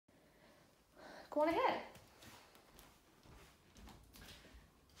go on ahead.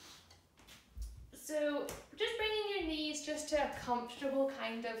 So just bringing your knees just to a comfortable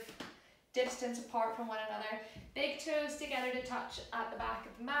kind of distance apart from one another. Big toes together to touch at the back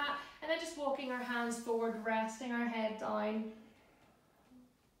of the mat, and then just walking our hands forward, resting our head down.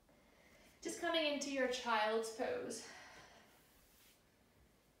 Just coming into your child's pose.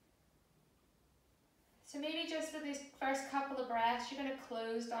 So maybe just for these first couple of breaths, you're going to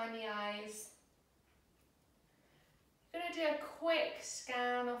close down the eyes. You're going to do a quick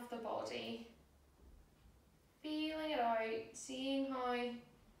scan of the body. Feeling it out, seeing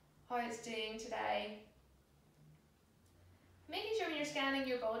how it's doing today. Making sure when you're scanning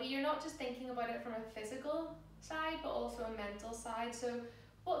your body, you're not just thinking about it from a physical side, but also a mental side. So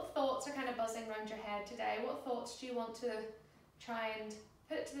what thoughts are kind of buzzing around your head today? What thoughts do you want to try and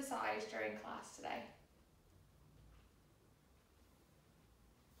put to the side during class today?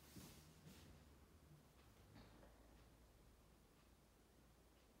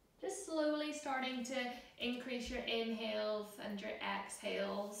 Just slowly starting to increase your inhales and your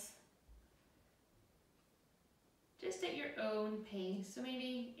exhales. Just at your own pace. So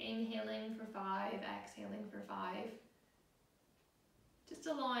maybe inhaling for 5, exhaling for 5. Just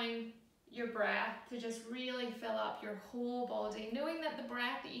allowing your breath to just really fill up your whole body, knowing that the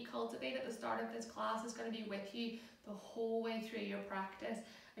breath that you cultivate at the start of this class is going to be with you the whole way through your practice,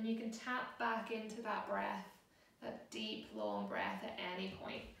 and you can tap back into that breath, that deep, long breath at any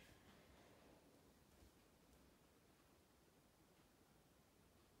point.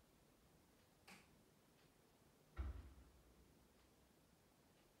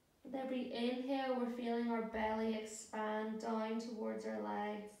 With every inhale, we're feeling our belly expand down towards our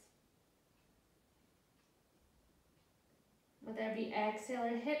legs. With every exhale,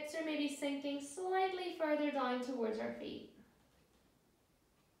 our hips are maybe sinking slightly further down towards our feet.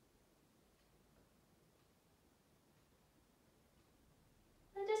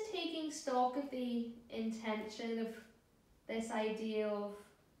 And just taking stock of the intention of this idea of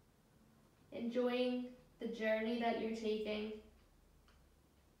enjoying the journey that you're taking.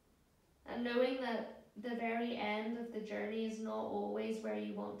 And knowing that the very end of the journey is not always where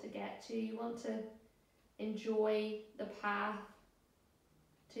you want to get to. You want to enjoy the path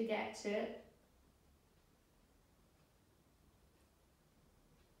to get to it.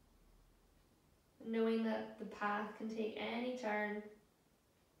 Knowing that the path can take any turn.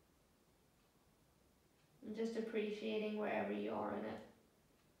 And just appreciating wherever you are in it.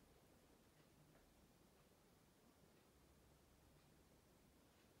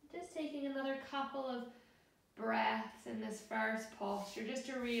 Just taking another couple of breaths in this first posture just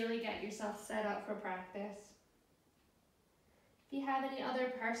to really get yourself set up for practice. If you have any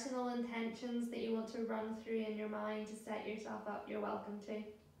other personal intentions that you want to run through in your mind to set yourself up, you're welcome to.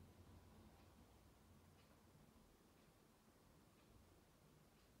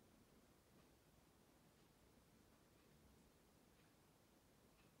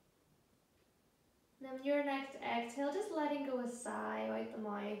 Then your next exhale, just letting go a sigh out the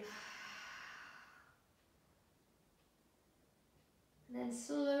mouth. And then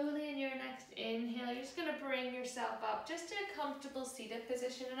slowly in your next inhale, you're just going to bring yourself up just to a comfortable seated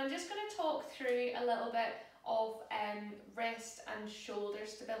position. And I'm just going to talk through a little bit of wrist and shoulder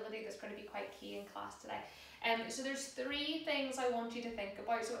stability that's going to be quite key in class today. So there's 3 things I want you to think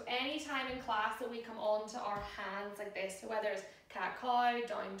about. So any time in class that we come onto our hands like this, so whether it's cat-cow,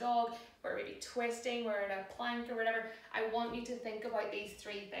 down dog, we're maybe twisting, we're in a plank or whatever, I want you to think about these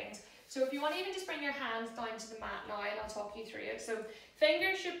 3 things. So if you want to even just bring your hands down to the mat now, and I'll talk you through it. So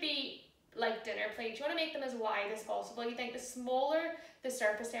fingers should be like dinner plates. You want to make them as wide as possible. You think the smaller the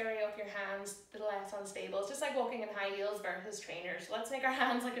surface area of your hands, the less unstable. It's just like walking in high heels versus trainers. So let's make our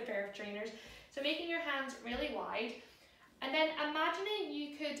hands like a pair of trainers. So making your hands really wide. And then imagining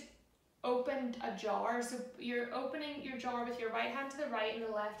you could open a jar. So you're opening your jar with your right hand to the right and the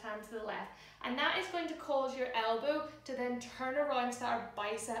left hand to the left. And that is going to cause your elbow to then turn around so that our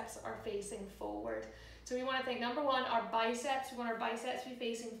biceps are facing forward. So we want to think, number 1, our biceps, we want our biceps to be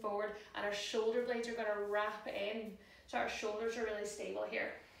facing forward, and our shoulder blades are going to wrap in so our shoulders are really stable here.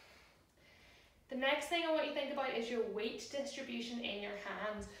 The next thing I want you to think about is your weight distribution in your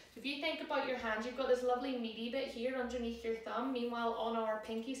hands. So if you think about your hands, you've got this lovely meaty bit here underneath your thumb. Meanwhile, on our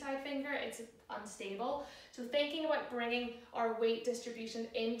pinky side finger, it's unstable. So thinking about bringing our weight distribution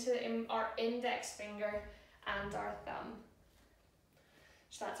into our index finger and our thumb.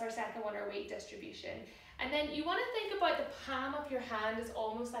 So that's our second one, our weight distribution. And then you want to think about the palm of your hand as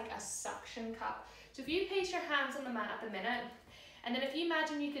almost like a suction cup. So if you place your hands on the mat at the minute, and then if you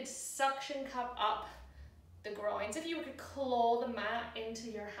imagine you could suction cup up the groins, if you were to claw the mat into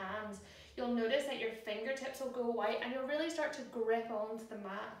your hands, you'll notice that your fingertips will go white and you'll really start to grip onto the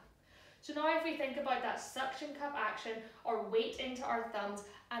mat. So now if we think about that suction cup action or weight into our thumbs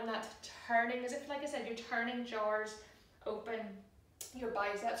and that turning, as if, like I said, you're turning jars open, your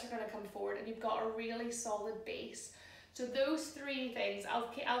biceps are going to come forward and you've got a really solid base. So those three things,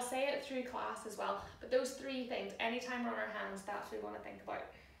 I'll say it through class as well, but those three things, anytime we're on our hands, that's what we want to think about.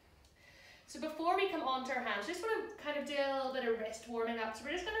 So before we come onto our hands, just want to kind of do a little bit of wrist warming up. So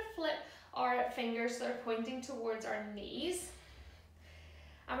we're just going to flip our fingers so they're pointing towards our knees.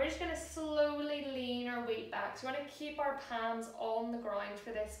 And we're just going to slowly lean our weight back. So we want to keep our palms on the ground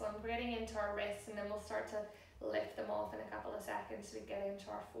for this one. We're getting into our wrists and then we'll start to lift them off in a couple of seconds so we get into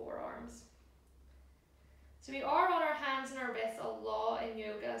our forearms. So we are on our hands and our wrists a lot in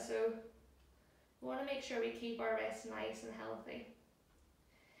yoga, so we want to make sure we keep our wrists nice and healthy.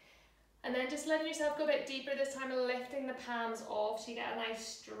 And then just letting yourself go a bit deeper this time, lifting the palms off so you get a nice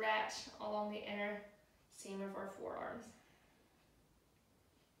stretch along the inner seam of our forearms.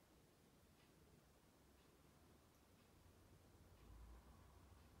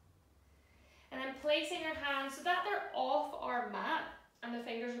 And then placing our hands so that they're off our mat and the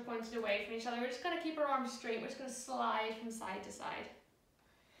fingers are pointed away from each other. We're just going to keep our arms straight. We're just going to slide from side to side.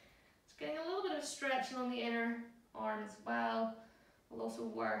 Just getting a little bit of stretch along the inner arm as well, while also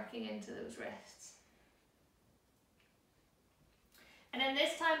working into those wrists. And then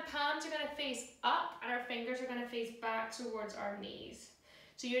this time, palms are going to face up and our fingers are going to face back towards our knees.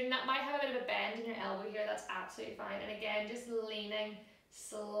 So you might have a bit of a bend in your elbow here, that's absolutely fine. And again, just leaning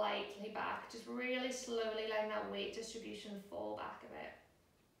slightly back, just really slowly letting that weight distribution fall back a bit.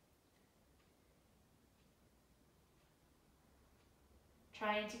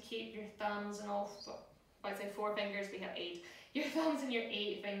 Trying to keep your thumbs and all, I'd say 4 fingers, we have 8. Your thumbs and your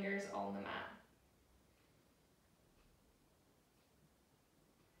 8 fingers on the mat.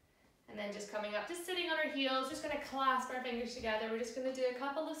 And then just coming up, just sitting on our heels, just going to clasp our fingers together. We're just going to do a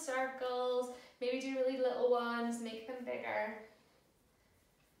couple of circles, maybe do really little ones, make them bigger.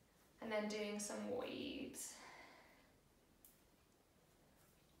 And then doing some waves.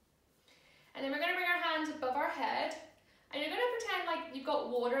 And then we're going to bring our hands above our head. And you're going to pretend like you've got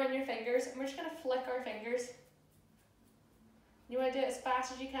water on your fingers. And we're just going to flick our fingers. You want to do it as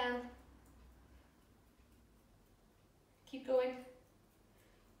fast as you can. Keep going.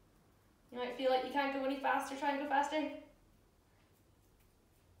 You might feel like you can't go any faster. Try and go faster.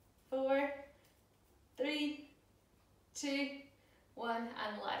 4, 3, 2, 1,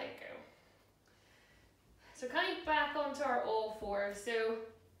 and let it go. So coming back onto our all fours, so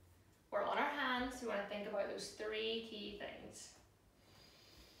we're on our hands, we want to think about those 3 key things.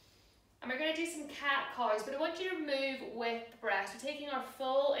 And we're going to do some cat-cows, but I want you to move with the breath. So taking our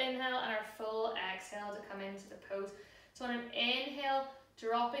full inhale and our full exhale to come into the pose. So on an inhale,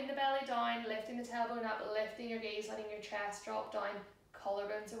 dropping the belly down, lifting the tailbone up, lifting your gaze, letting your chest drop down,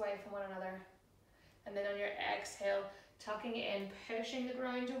 collarbones away from one another. And then on your exhale, tucking it in, pushing the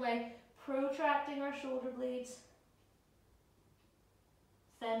ground away, protracting our shoulder blades,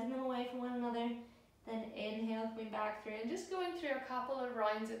 sending them away from one another, then inhale, coming back through, and just going through a couple of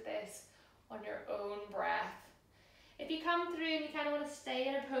rounds of this on your own breath. If you come through and you kind of want to stay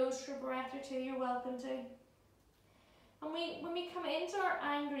in a pose for a breath or 2, you're welcome to. And when we come into our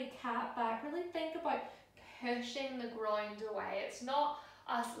angry cat back, really think about pushing the ground away. It's not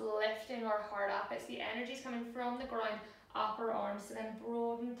us lifting our heart up, it's the energies coming from the ground up our arms to then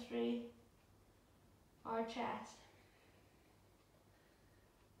broaden through our chest.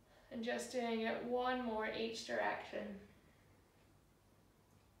 And just doing it 1 more each direction.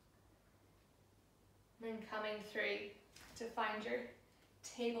 And then coming through to find your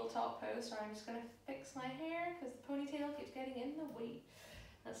tabletop pose. Sorry, I'm just going to fix my hair because the ponytail keeps getting in the way.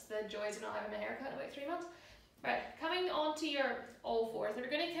 That's the joys of not having my hair cut in about 3 months. Right, coming onto your all fours, we're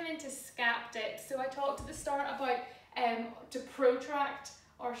going to come into scap dips. So I talked at the start about to protract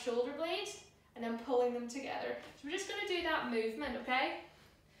our shoulder blades and then pulling them together. So we're just going to do that movement, okay?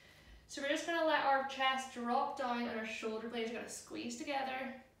 So we're just going to let our chest drop down and our shoulder blades are going to squeeze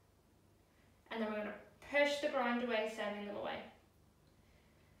together. And then we're going to push the ground away, sending them away.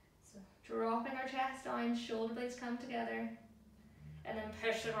 So dropping our chest down, shoulder blades come together, and then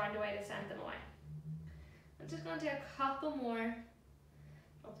push the ground away to send them away. I'm just going to do a couple more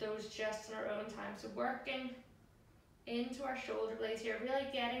of those just in our own time. So working into our shoulder blades here, really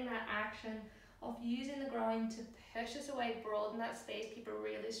getting that action of using the ground to push us away, broaden that space, keep a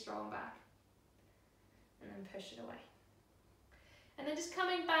really strong back, and then push it away. And then just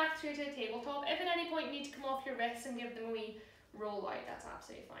coming back through to the tabletop. If at any point you need to come off your wrists and give them a wee roll out, that's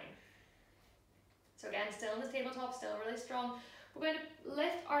absolutely fine. So again, still in the tabletop, still really strong. We're going to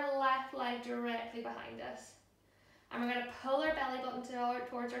lift our left leg leg directly behind us. And we're going to pull our belly button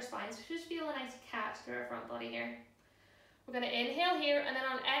towards our spine, so just feel a nice catch through our front body here. We're going to inhale here, and then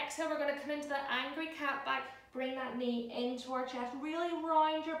on exhale we're going to come into that angry cat back, bring that knee into our chest, really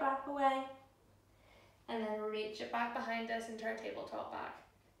round your back away, and then reach it back behind us into our tabletop back.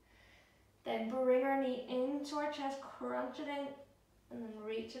 Then bring our knee into our chest, crunch it in, and then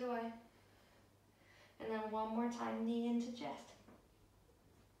reach it away. And then one more time, knee into chest,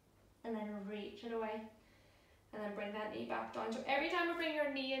 and then reach it away. And then bring that knee back down. So every time we bring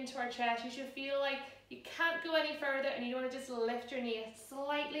your knee into our chest, you should feel like you can't go any further and you want to just lift your knee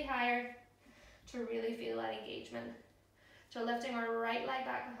slightly higher to really feel that engagement. So lifting our right leg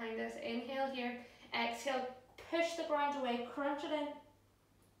back behind us. Inhale here. Exhale, push the ground away, crunch it in.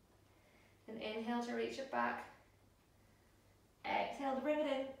 And inhale to reach it back. Exhale to bring it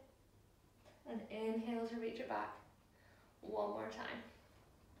in. And inhale to reach it back. One more time.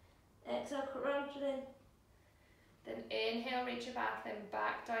 Exhale, crunch it in. Then inhale, reach it back, then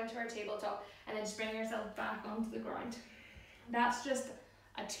back down to our tabletop, and then just bring yourself back onto the ground. That's just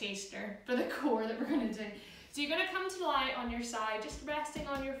a taster for the core that we're going to do. So you're going to come to lie on your side, just resting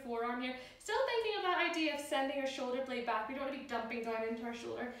on your forearm here. Still thinking of that idea of sending your shoulder blade back. We don't want to be dumping down into our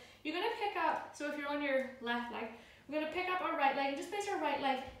shoulder. You're going to pick up, so if you're on your left leg, we're going to pick up our right leg and just place our right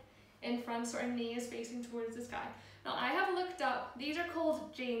leg in front so our knee is facing towards the sky. Now I have looked up, these are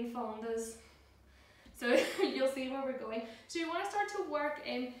called Jane Fondas. So you'll see where we're going. So you want to start to work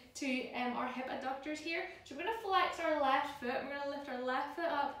into our hip adductors here. So we're going to flex our left foot. We're going to lift our left foot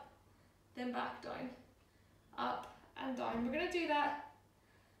up, then back down, up and down. We're going to do that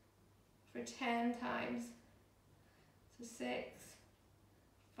for 10 times. So 6,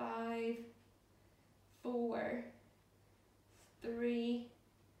 5, 4, 3,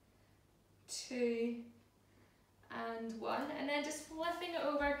 2, and 1. And then just flipping it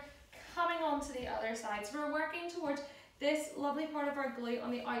over, coming on to the other side. So we're working towards this lovely part of our glute on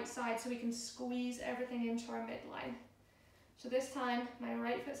the outside so we can squeeze everything into our midline. So this time, my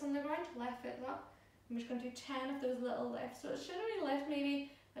right foot's on the ground, left foot's up. I'm just going to do 10 of those little lifts. So it should only lift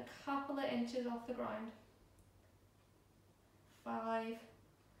maybe a couple of inches off the ground. 5,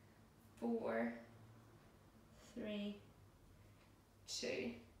 4, 3,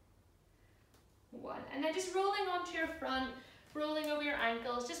 2, 1. And then just rolling onto your front, rolling over your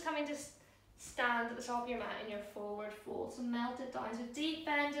ankles, just coming to stand at the top of your mat in your forward fold. So melt it down. So deep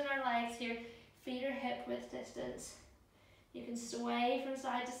bend in our legs here, feet are hip width distance. You can sway from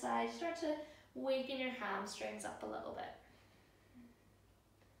side to side, start to waken your hamstrings up a little bit.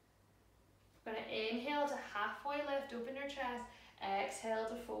 We're going to inhale to halfway lift, open your chest, exhale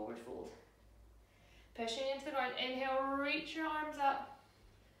to forward fold. Pushing into the ground, inhale, reach your arms up,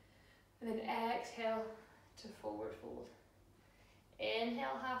 and then exhale to forward fold.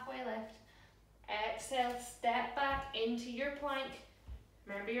 Inhale, halfway lift. Exhale, step back into your plank.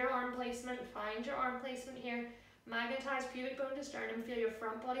 Remember your arm placement, find your arm placement here. Magnetize pubic bone to sternum, feel your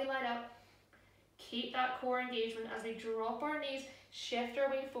front body light up. Keep that core engagement as we drop our knees, shift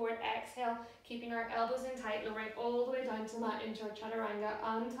our weight forward, exhale, keeping our elbows in tight, lowering all the way down to the mat into our chaturanga.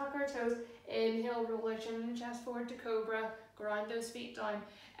 Untuck our toes, inhale, roll our chin and chest forward to cobra, ground those feet down.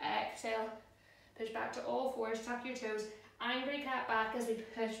 Exhale, push back to all fours, tuck your toes. Angry cat back as we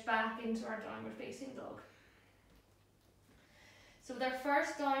push back into our downward facing dog. So with our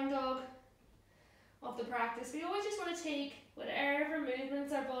first down dog of the practice, we always just want to take whatever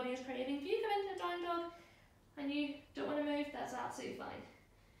movements our body is craving. If you come into a down dog and you don't want to move, that's absolutely fine.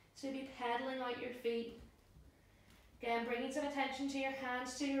 So you'll be pedaling out your feet. Again, bringing some attention to your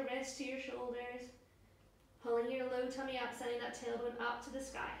hands, to your wrists, to your shoulders. Pulling your low tummy up, sending that tailbone up to the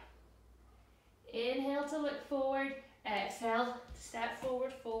sky. Inhale to look forward. Exhale, step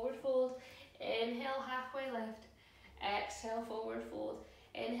forward, forward fold. Inhale, halfway lift. Exhale, forward fold.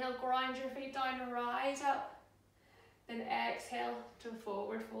 Inhale, ground your feet down, rise up. Then exhale to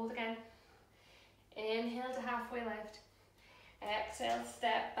forward fold again. Inhale to halfway lift. Exhale,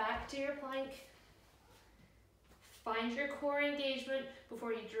 step back to your plank. Find your core engagement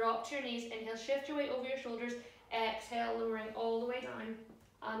before you drop to your knees. Inhale, shift your weight over your shoulders. Exhale, lowering all the way down.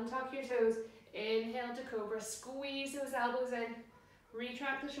 Untuck your toes. Inhale to cobra, squeeze those elbows in,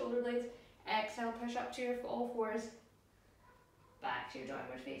 retract the shoulder blades, exhale, push up to your all fours, back to your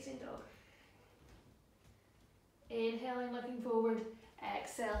downward facing dog. Inhaling, looking forward,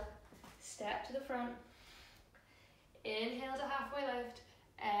 exhale, step to the front, inhale to halfway lift,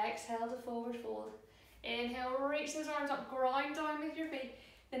 exhale to forward fold, inhale, reach those arms up, ground down with your feet,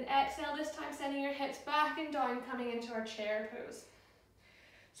 then exhale, this time sending your hips back and down, coming into our chair pose.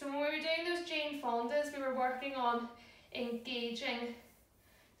 So when we were doing those Jane Fondas, we were working on engaging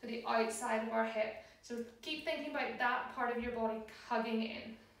so the the outside of our hip. So keep thinking about that part of your body hugging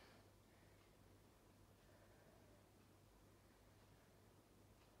in.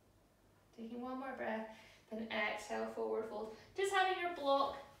 Taking one more breath, then exhale, forward fold. Just having your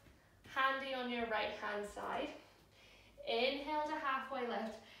block handy on your right hand side. Inhale to halfway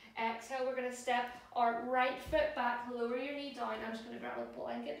lift. Exhale, we're going to step our right foot back, lower your knee down. I'm just going to grab a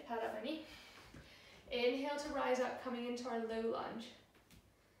blanket to pad up my knee. Inhale to rise up, coming into our low lunge.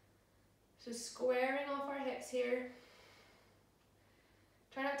 So squaring off our hips here.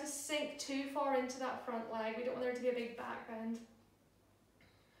 Try not to sink too far into that front leg. We don't want there to be a big back bend.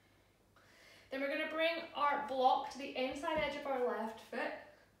 Then we're going to bring our block to the inside edge of our left foot.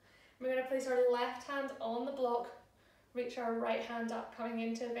 We're going to place our left hand on the block, reach our right hand up, coming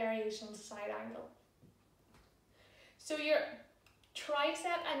into a variation side angle. So your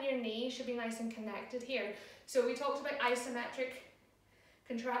tricep and your knee should be nice and connected here. So we talked about isometric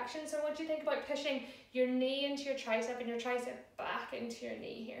contraction. So I want you to think about pushing your knee into your tricep and your tricep back into your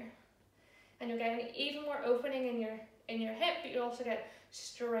knee here. And you're getting even more opening in your hip, but you also get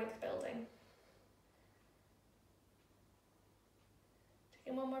strength building.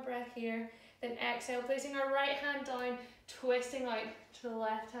 Taking one more breath here. Then exhale, placing our right hand down, twisting out to the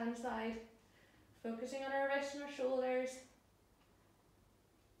left hand side. Focusing on our wrists and our shoulders.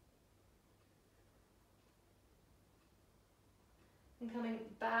 And coming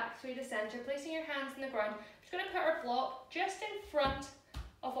back through the center, placing your hands on the ground. We're just going to put our block just in front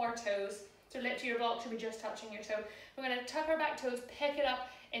of our toes. So literally your block should be just touching your toe. We're going to tuck our back toes, pick it up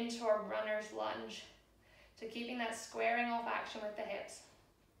into our runner's lunge. So keeping that squaring off action with the hips.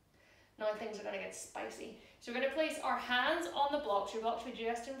 Now things are going to get spicy. So we're going to place our hands on the block. So your block should be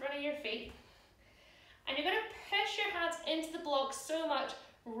just in front of your feet. And you're going to push your hands into the block so much,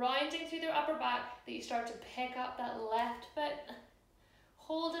 rounding through the upper back, that you start to pick up that left foot.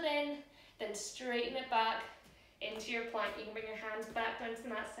 Hold it in, then straighten it back into your plank. You can bring your hands back down to the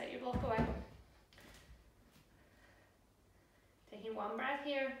mat, set your block away. Taking one breath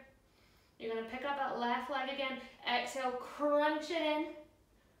here. You're going to pick up that left leg again. Exhale, crunch it in.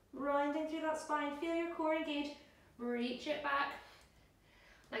 Rounding through that spine. Feel your core engage. Reach it back.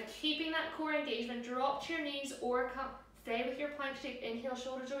 Now keeping that core engagement, drop to your knees or come. Stay with your plank shape. Inhale,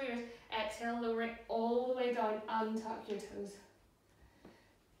 shoulders over ears. Exhale, lowering all the way down. Untuck your toes.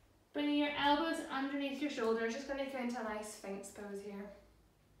 Bringing your elbows underneath your shoulders, just going to get into a nice Sphinx pose here.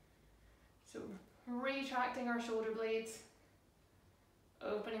 So retracting our shoulder blades,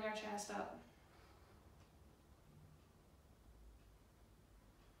 opening our chest up.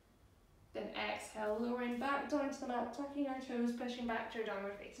 Then exhale, lowering back down to the mat, tucking our toes, pushing back to your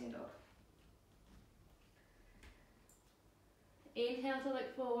downward facing dog. Inhale to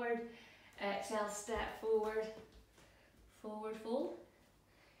look forward, exhale, step forward, forward fold.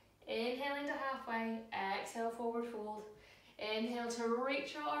 Inhaling to halfway, exhale, forward fold. Inhale to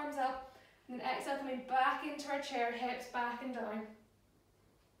reach your arms up, and then exhale, coming back into our chair, hips back and down.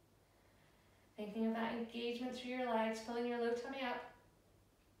 Thinking of that engagement through your legs, pulling your low tummy up.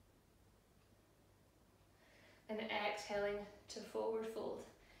 And exhaling to forward fold.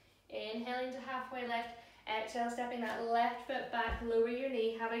 Inhaling to halfway lift, exhale, stepping that left foot back, lower your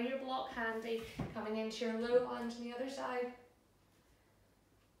knee, having your block handy, coming into your low lunge on the other side.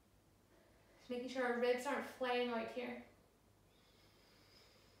 Making sure our ribs aren't flaying out here.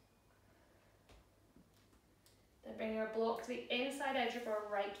 Then bringing our block to the inside edge of our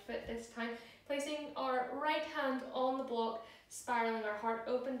right foot this time. Placing our right hand on the block, spiraling our heart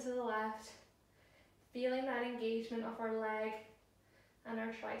open to the left. Feeling that engagement of our leg and our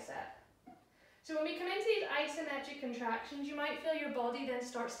tricep. So when we come into these isometric contractions, you might feel your body then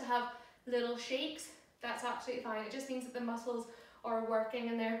starts to have little shakes. That's absolutely fine. It just means that the muscles are working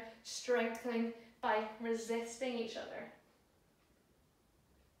and they're strengthening by resisting each other.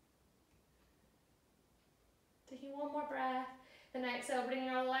 Taking one more breath. Then exhale, bringing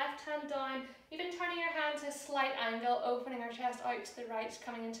our left hand down, even turning your hand to a slight angle, opening our chest out to the right,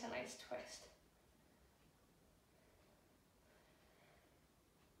 coming into a nice twist.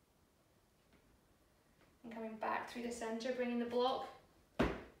 And coming back through the center, bringing the block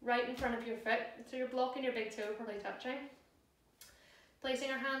right in front of your foot, so your block and your big toe probably touching.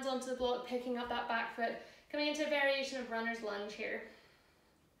 Placing our hands onto the block, picking up that back foot, coming into a variation of runner's lunge here.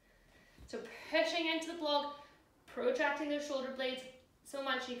 So pushing into the block, protracting those shoulder blades so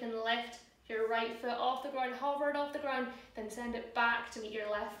much you can lift your right foot off the ground, hover it off the ground, then send it back to meet your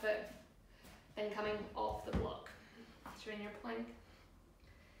left foot, then coming off the block. So you're in your plank.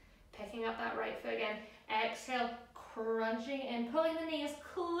 Picking up that right foot again. Exhale, crunching in, pulling the knee as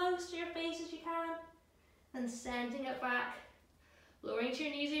close to your face as you can, then sending it back. Lowering to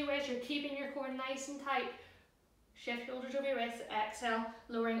your knees or your wrists, you're keeping your core nice and tight. Shift shoulders over your wrists, exhale,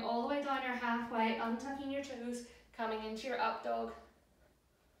 lowering all the way down your halfway, untucking your toes, coming into your up dog.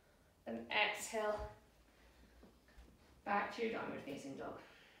 Then exhale, back to your downward facing dog.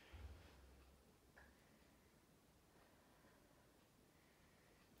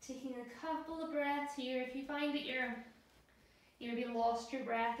 Taking a couple of breaths here. If you find that you maybe lost your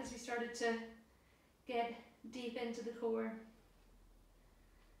breath as we started to get deep into the core,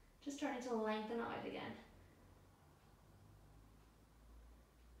 just starting to lengthen out again.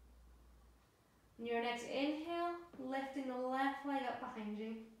 On your next inhale, lifting the left leg up behind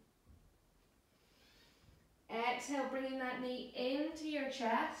you. Exhale, bringing that knee into your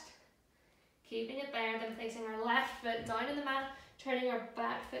chest, keeping it there, then placing our left foot down in the mat, turning our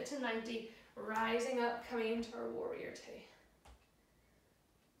back foot to 90, rising up, coming into our warrior two.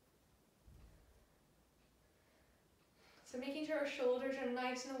 So making sure our shoulders are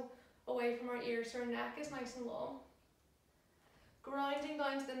nice and away from our ears so our neck is nice and long. Grounding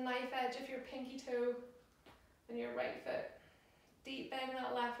down to the knife edge of your pinky toe and your right foot. Deep bend in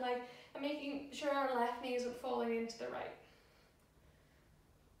that left leg and making sure our left knee isn't falling into the right.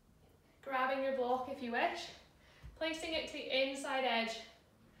 Grabbing your block if you wish, placing it to the inside edge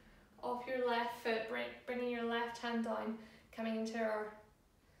of your left foot, bringing your left hand down, coming into our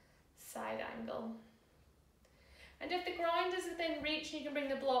side angle. And if the ground is within reach, you can bring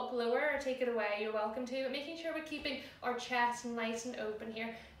the block lower or take it away, you're welcome to, but making sure we're keeping our chest nice and open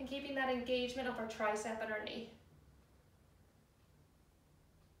here and keeping that engagement of our tricep and our knee.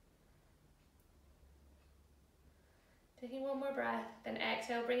 Taking one more breath, then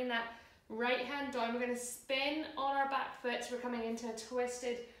exhale, bringing that right hand down. We're going to spin on our back foot, so we're coming into a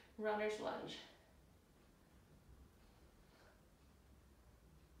twisted runner's lunge.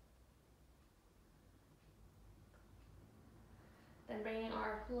 Then bringing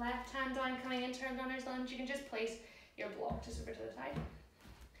our left hand down, coming into our runner's lunge. You can just place your block just over to the side.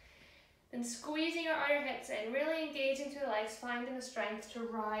 Then squeezing our outer hips in, really engaging through the legs, finding the strength to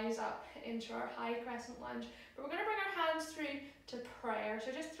rise up into our high crescent lunge. But we're going to bring our hands through to prayer,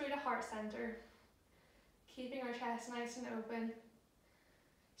 so just through the heart center. Keeping our chest nice and open,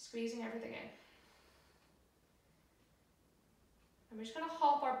 squeezing everything in. And we're just going to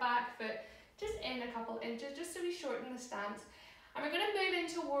hop our back foot just in a couple inches, just so we shorten the stance. And we're going to move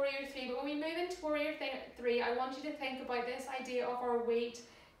into warrior three, but when we move into warrior three, I want you to think about this idea of our weight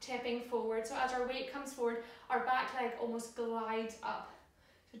tipping forward. So as our weight comes forward, our back leg almost glides up.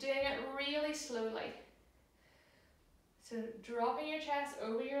 So doing it really slowly. So dropping your chest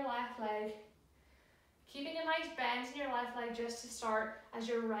over your left leg, keeping a nice bend in your left leg just to start as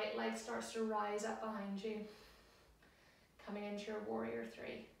your right leg starts to rise up behind you. Coming into your warrior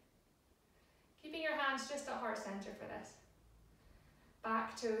three. Keeping your hands just at heart center for this.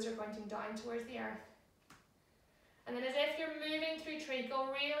 Back toes are pointing down towards the earth. And then as if you're moving through treacle,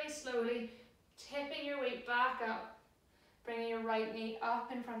 really slowly, tipping your weight back up, bringing your right knee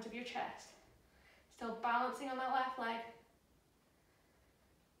up in front of your chest. Still balancing on that left leg.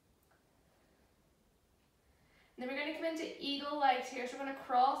 And then we're going to come into eagle legs here. So we're going to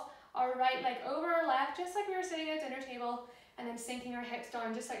cross our right leg over our left, just like we were sitting at a dinner table, and then sinking our hips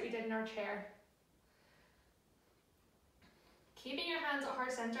down, just like we did in our chair. Keeping your hands at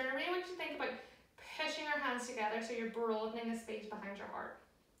heart center, and I really want you to think about pushing our hands together so you're broadening the space behind your heart.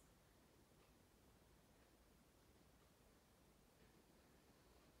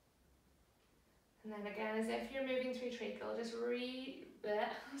 And then again, as if you're moving through treacle, just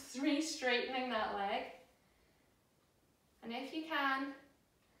re-straightening that leg. And if you can,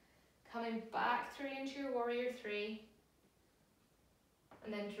 coming back through into your warrior three.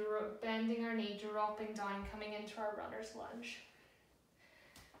 And then bending our knee, dropping down, coming into our runner's lunge.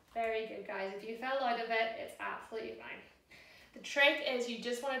 Very good, guys. If you fell out of it, it's absolutely fine. The trick is you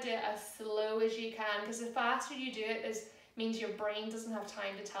just want to do it as slow as you can, because the faster you do it, means your brain doesn't have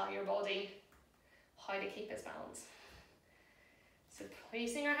time to tell your body how to keep its balance. So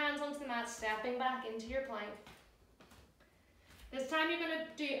placing our hands onto the mat, stepping back into your plank. This time you're going to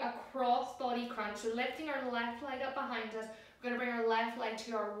do a cross body crunch, so lifting our left leg up behind us. We're going to bring our left leg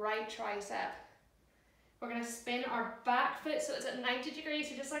to our right tricep. We're going to spin our back foot so it's at 90 degrees,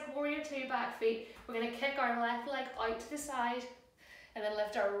 so just like warrior two back feet. We're going to kick our left leg out to the side and then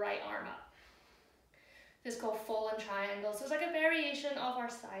lift our right arm up. This is called fallen triangle. So it's like a variation of our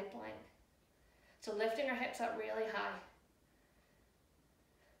side plank. So lifting our hips up really high.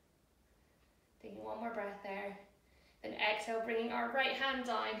 Taking one more breath there. Then exhale, bringing our right hand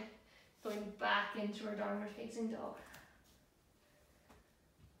down, going back into our downward facing dog.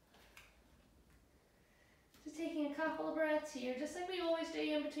 Just taking a couple of breaths here, just like we always do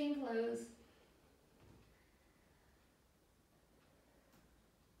in between flows.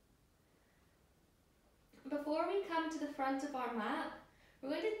 Before we come to the front of our mat, we're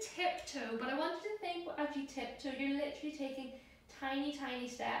going to tiptoe, but I want you to think as you tiptoe, you're literally taking tiny, tiny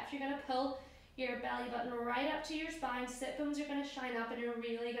steps. You're going to pull your belly button right up to your spine, sit bones are going to shine up, and you're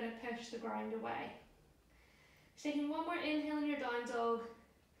really going to push the ground away. Just taking one more inhale in your down dog,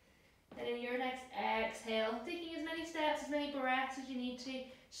 then in your next exhale, taking as many steps, as many breaths as you need to,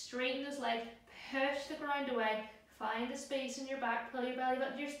 straighten those legs, push the ground away, find a space in your back, pull your belly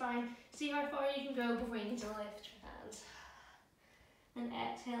button to your spine, see how far you can go before you need to lift your hands. And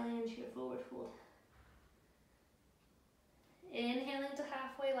exhaling into your forward fold. Inhaling to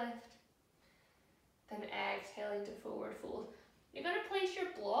halfway lift, then exhaling to forward fold. You're going to place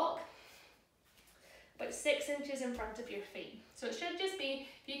your block about 6 inches in front of your feet. So it should just be,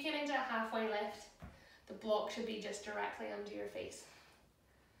 if you came into a halfway lift, the block should be just directly under your face.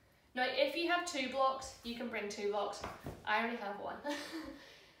 Now if you have 2 blocks, you can bring 2 blocks. I only have 1.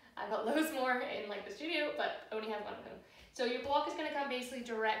 I've got loads more in like the studio, but I only have 1 of them. So your block is going to come basically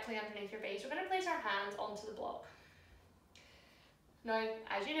directly underneath your face. We're going to place our hands onto the block. Now,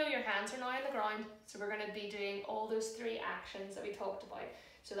 as you know, your hands are now on the ground, so we're going to be doing all those 3 actions that we talked about.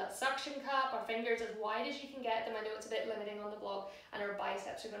 So that suction cup, our fingers as wide as you can get them. I know it's a bit limiting on the block, and our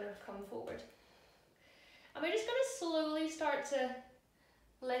biceps are going to come forward. And we're just going to slowly start to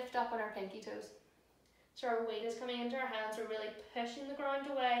lift up on our pinky toes. So our weight is coming into our hands, we're really pushing the ground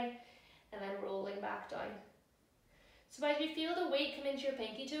away, and then rolling back down. So as you feel the weight come into your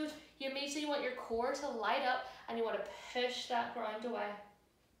pinky toes, you immediately want your core to light up and you want to push that ground away.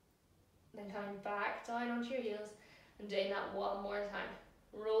 Then coming back down onto your heels and doing that one more time.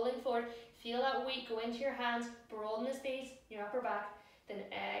 Rolling forward, feel that weight go into your hands, broaden the space, your upper back, then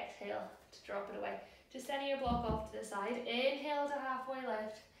exhale to drop it away. Just sending your block off to the side. Inhale to halfway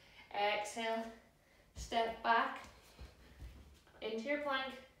lift, exhale, step back into your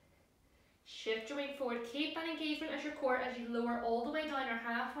plank. Shift your weight forward, keep an engagement as your core as you lower all the way down or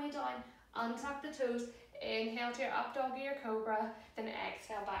halfway down, untuck the toes, inhale to your up dog or your cobra, then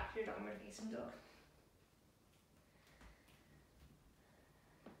exhale back to your downward facing dog.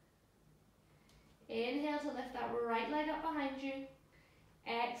 Inhale to lift that right leg up behind you,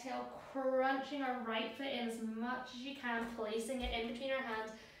 exhale crunching our right foot in as much as you can, placing it in between our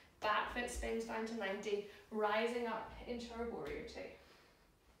hands, back foot spins down to 90, rising up into our warrior 2.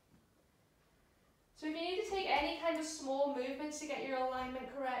 So if you need to take any kind of small movements to get your alignment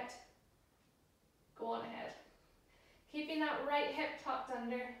correct, go on ahead. Keeping that right hip tucked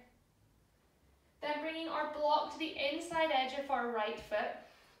under. Then bringing our block to the inside edge of our right foot,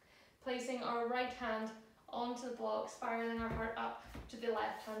 placing our right hand onto the block, spiraling our heart up to the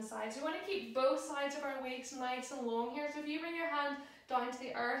left hand side. So we want to keep both sides of our legs nice and long here. So if you bring your hand down to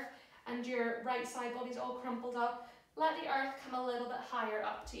the earth and your right side body's all crumpled up, let the earth come a little bit higher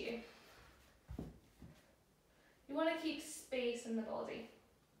up to you. You want to keep space in the body.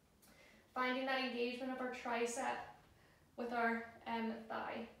 Finding that engagement of our tricep with our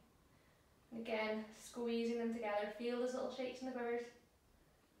thigh. And again, squeezing them together. Feel those little shakes and the quivers.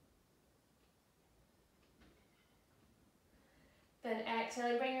 Then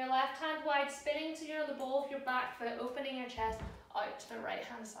exhale, bring your left hand wide, spinning so you're on the ball of your back foot, opening your chest out to the right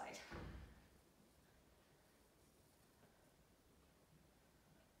hand side.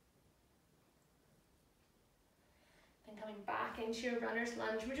 Coming back into your runner's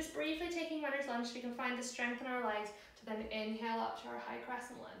lunge. We're just briefly taking runner's lunge so we can find the strength in our legs to then inhale up to our high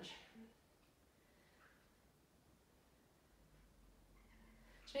crescent lunge.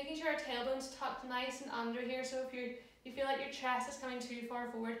 Just making sure our tailbone's tucked nice and under here, so if you feel like your chest is coming too far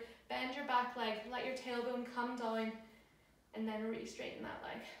forward, bend your back leg, let your tailbone come down, and then re-straighten that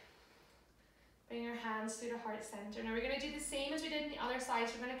leg. Bring your hands through the heart center. Now we're going to do the same as we did on the other side,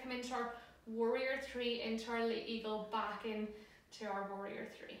 so we're going to come into our warrior 3, into our eagle, back into our warrior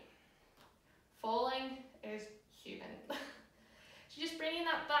 3. Falling is human. So just bringing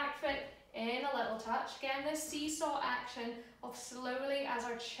that back foot in a little touch. Again, this seesaw action of slowly as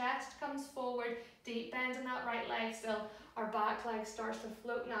our chest comes forward, deep bend in that right leg still, our back leg starts to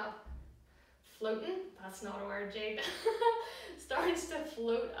float up. Floating? That's not a word, Jade. Starts to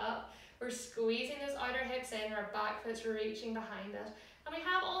float up. We're squeezing those outer hips in, our back foot's reaching behind it. And we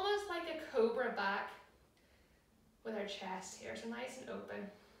have almost like a cobra back with our chest here, so nice and open.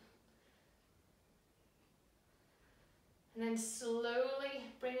 And then slowly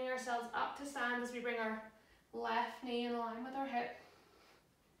bringing ourselves up to stand as we bring our left knee in line with our hip.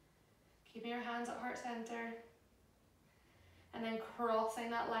 Keeping our hands at heart center. and then crossing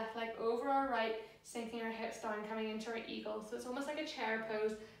that left leg over our right, sinking our hips down, coming into our eagle. So it's almost like a chair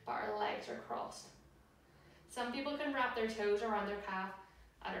pose, but our legs are crossed. Some people can wrap their toes around their calf.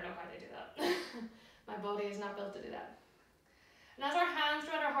 I don't know how they do that. My body is not built to do that. And as our hands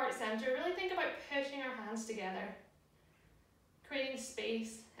are at our heart center, really think about pushing our hands together, creating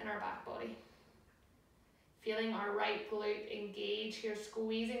space in our back body. Feeling our right glute engage here,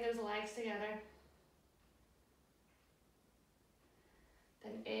 squeezing those legs together.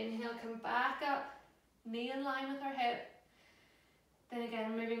 Then inhale, come back up, knee in line with our hip. Then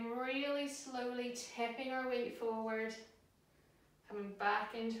again, moving really slowly, tipping our weight forward, coming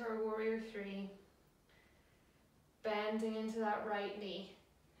back into our warrior three. Bending into that right knee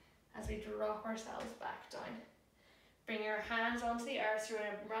as we drop ourselves back down. Bring your hands onto the earth through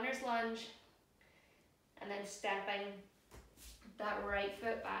a runner's lunge, and then stepping that right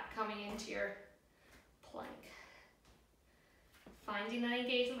foot back, coming into your plank. Finding that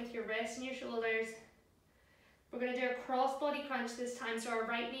engagement with your wrists and your shoulders. We're going to do a cross body crunch this time, so our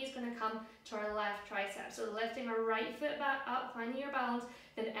right knee is going to come to our left tricep. So lifting our right foot back up, finding your balance,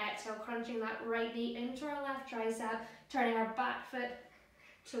 then exhale, crunching that right knee into our left tricep, turning our back foot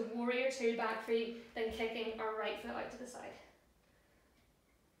to warrior two, back feet, then kicking our right foot out to the side.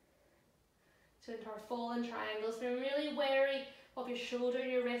 So into our fallen triangles, be really wary of your shoulder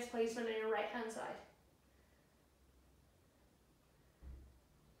and your wrist placement on your right hand side.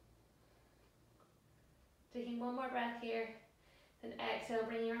 Taking one more breath here, then exhale,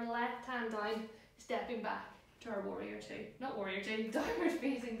 bringing your left hand down, stepping back to our warrior two. Not warrior two, downward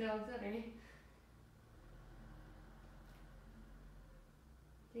facing dog, sorry.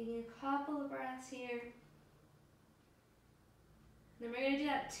 Taking a couple of breaths here. Then we're going to do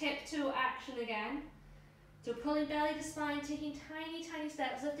that tiptoe action again. So pulling belly to spine, taking tiny, tiny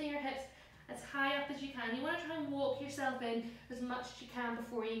steps, lifting your hips as high up as you can. You want to try and walk yourself in as much as you can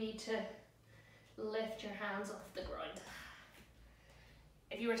before you need to lift your hands off the ground.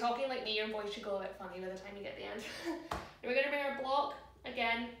 If you were talking like me, your voice should go a bit funny by the time you get to the end. We're going to bring our block,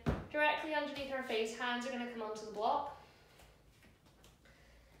 again, directly underneath our face. Hands are going to come onto the block.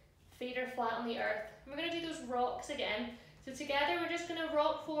 Feet are flat on the earth. We're going to do those rocks again. So together we're just going to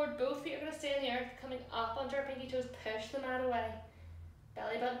rock forward, both feet are going to stay on the earth, coming up onto our pinky toes, push the mat away.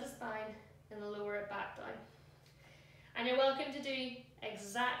 Belly button to spine, and lower it back down. And you're welcome to do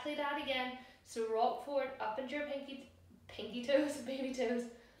exactly that again. So rock forward, up into your pinky toes, baby toes.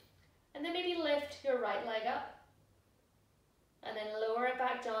 And then maybe lift your right leg up. And then lower it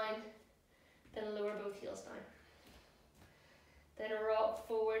back down. Then lower both heels down. Then rock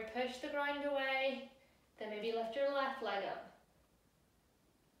forward, push the ground away. Then maybe lift your left leg up.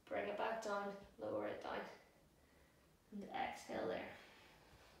 Bring it back down, lower it down. And exhale there.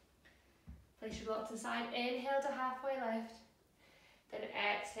 Place your block to the side. Inhale to halfway lift. Then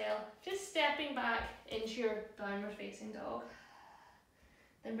exhale, just stepping back into your downward facing dog.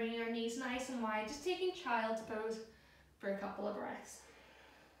 Then bringing your knees nice and wide, just taking child's pose for a couple of breaths.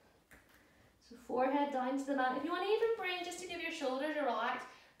 So forehead down to the mat. If you want to even bring, just to give your shoulders a relax,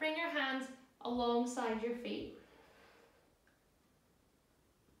 bring your hands alongside your feet.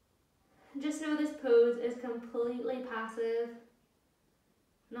 Just know this pose is completely passive,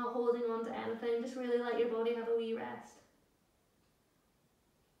 not holding on to anything, just really let your body have a wee rest.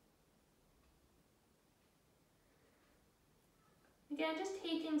 Again, just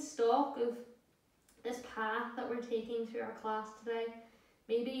taking stock of this path that we're taking through our class today.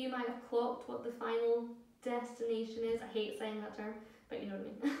 Maybe you might have clocked what the final destination is. I hate saying that term, but you know what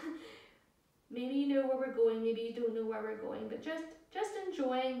I mean. Maybe you know where we're going, maybe you don't know where we're going, but just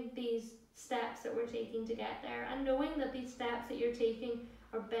enjoying these steps that we're taking to get there, and knowing that these steps that you're taking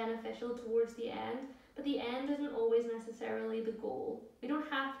are beneficial towards the end, but the end isn't always necessarily the goal. We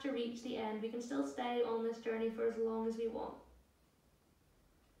don't have to reach the end, we can still stay on this journey for as long as we want.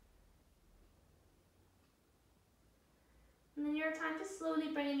 And then your time, just slowly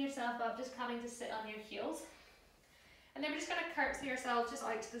bringing yourself up, just coming to sit on your heels. And then we're just going to curtsy yourself just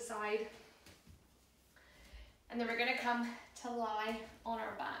out to the side. And then we're going to come to lie on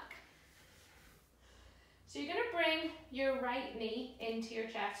our back. So you're going to bring your right knee into your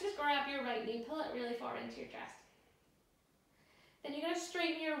chest. Just grab your right knee, pull it really far into your chest. Then you're going to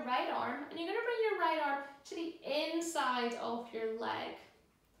straighten your right arm, and you're going to bring your right arm to the inside of your leg.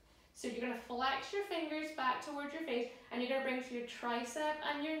 So you're going to flex your fingers back towards your face, and you're going to bring so your tricep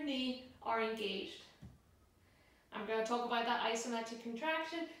and your knee are engaged. I'm going to talk about that isometric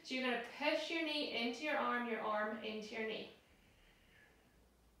contraction. So you're going to push your knee into your arm into your knee.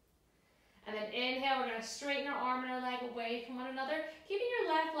 And then inhale, we're going to straighten our arm and our leg away from one another, keeping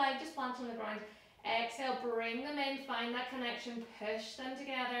your left leg just planted on the ground. Exhale, bring them in, find that connection, push them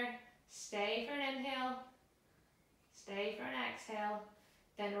together. Stay for an inhale, stay for an exhale,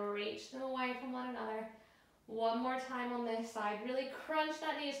 then reach them away from one another. One more time on this side, really crunch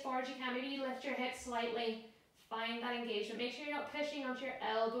that knee as far as you can. Maybe you lift your hips slightly, find that engagement. Make sure you're not pushing onto your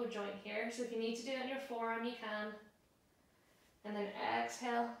elbow joint here, so if you need to do it on your forearm, you can. And then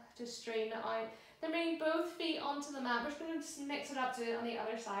exhale to straighten it out. Then bring both feet onto the mat. We're just going to just mix it up, do it on the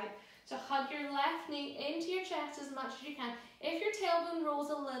other side. So hug your left knee into your chest as much as you can. If your tailbone rolls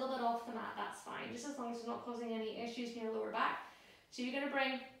a little bit off the mat, that's fine, just as long as it's not causing any issues in your lower back. So you're going to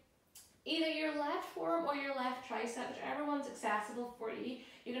bring either your left forearm or your left tricep, whichever one's accessible for you.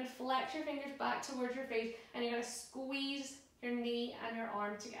 You're going to flex your fingers back towards your face and you're going to squeeze your knee and your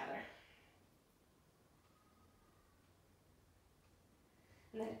arm together.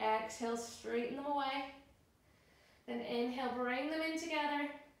 And then exhale, straighten them away. Then inhale, bring them in together.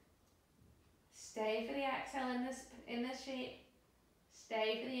 Stay for the exhale in this shape.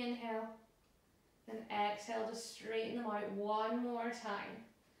 Stay for the inhale. Then exhale to straighten them out one more time.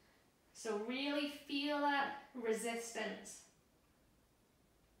 So really feel that resistance.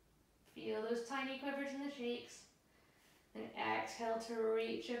 Feel those tiny quivers in the shakes. Then exhale to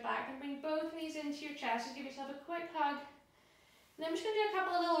reach it back and bring both knees into your chest. Just give yourself a quick hug. And then I'm just going to do a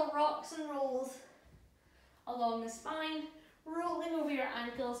couple of little rocks and rolls along the spine, rolling over your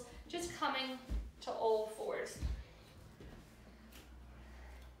ankles, just coming to all fours.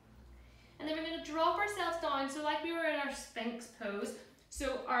 And then we're going to drop ourselves down, so like we were in our Sphinx pose.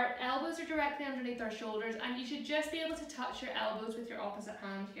 So our elbows are directly underneath our shoulders, and you should just be able to touch your elbows with your opposite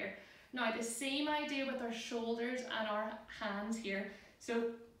hand here. Now the same idea with our shoulders and our hands here.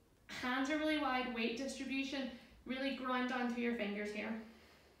 So hands are really wide, weight distribution, really grind down through your fingers here.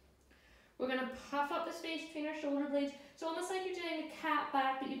 We're going to puff up the space between our shoulder blades. So almost like you're doing a cat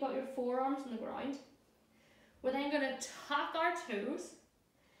back, but you've got your forearms on the ground. We're then going to tuck our toes.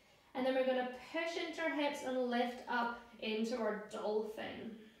 And then we're going to push into our hips and lift up into our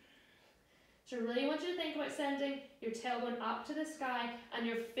dolphin. So really want you to think about sending your tailbone up to the sky and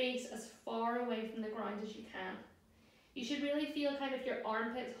your face as far away from the ground as you can. You should really feel kind of your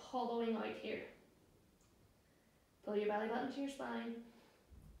armpits hollowing out here. Pull your belly button to your spine.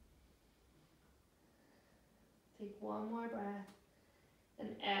 Take one more breath. And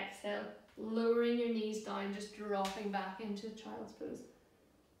exhale, lowering your knees down, just dropping back into child's pose.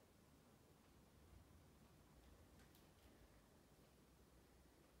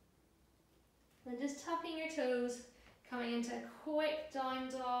 And just tucking your toes, coming into a quick down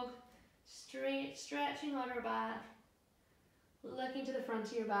dog, stretching out our back, looking to the front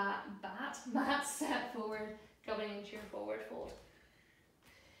of your mat set forward, coming into your forward fold.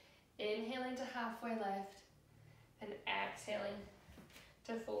 Inhaling to halfway lift and exhaling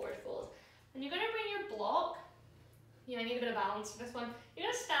to forward fold. And you're going to bring your block, you know, I need a bit of balance for this one. You're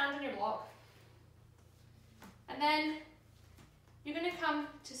going to stand on your block. And then you're going to come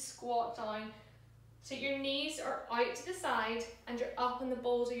to squat down. So your knees are out to the side and you're up on the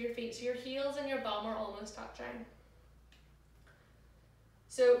balls of your feet. So your heels and your bum are almost touching.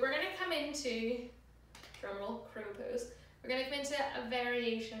 So we're going to come into, drumroll, crow pose. We're going to come into a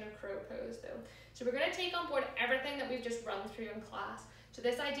variation of crow pose though. So we're going to take on board everything that we've just run through in class. So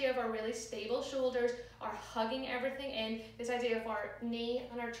this idea of our really stable shoulders, our hugging everything in, this idea of our knee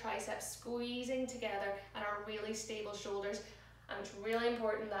and our triceps squeezing together and our really stable shoulders. And it's really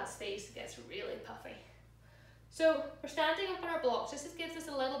important that space gets really puffy. So we're standing up on our blocks. This gives us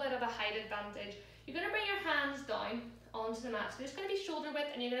a little bit of a height advantage. You're going to bring your hands down onto the mat. So they're just going to be shoulder width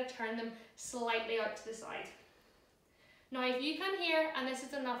and you're going to turn them slightly out to the side. Now if you come here and this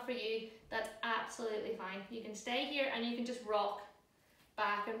is enough for you, that's absolutely fine. You can stay here and you can just rock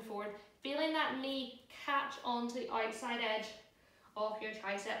back and forth, feeling that knee catch onto the outside edge of your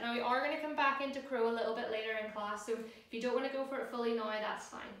tricep. Now we are going to come back into crow a little bit later in class, so if you don't want to go for it fully now, that's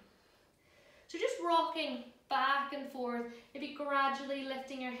fine. So just rocking back and forth, maybe gradually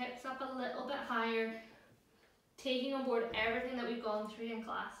lifting your hips up a little bit higher, taking on board everything that we've gone through in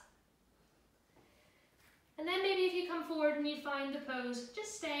class. And then maybe if you come forward and you find the pose,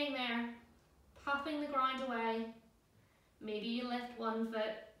 just staying there, puffing the ground away. Maybe you lift one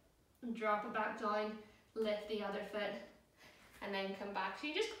foot and drop it back down, lift the other foot, and then come back. So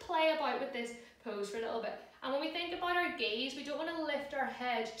you just play about with this pose for a little bit. And when we think about our gaze, we don't want to lift our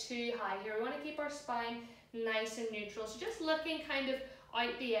head too high here. We want to keep our spine nice and neutral. So just looking kind of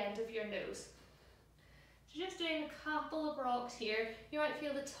out the end of your nose. So just doing a couple of rocks here. You might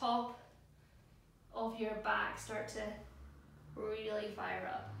feel the top of your back start to really fire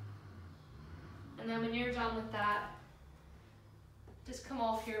up. And then when you're done with that, just come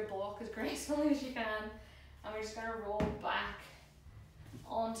off your block as gracefully as you can, and we're just going to roll back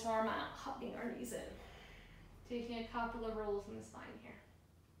onto our mat, hugging our knees in. Taking a couple of rolls in the spine here.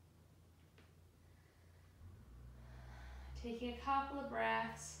 Taking a couple of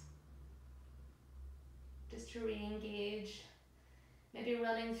breaths just to re-engage. Maybe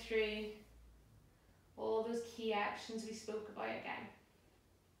running through all those key actions we spoke about again.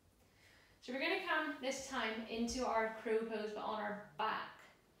 So we're going to come this time into our crow pose, but on our back.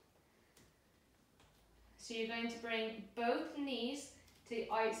 So you're going to bring both knees to the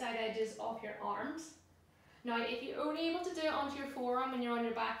outside edges of your arms. Now, if you're only able to do it onto your forearm when you're on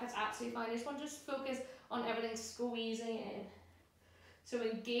your back, that's absolutely fine. I just want to focus on everything squeezing in. So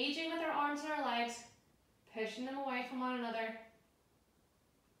engaging with our arms and our legs, pushing them away from one another.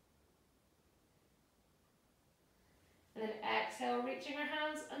 And then exhale, reaching our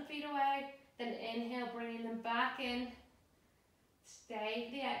hands and feet away. Then inhale, bringing them back in. Stay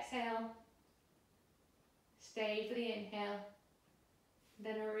for the exhale. Stay for the inhale.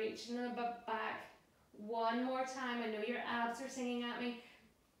 Then reaching them back. One more time. I know your abs are singing at me.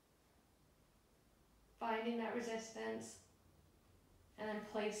 Finding that resistance. And then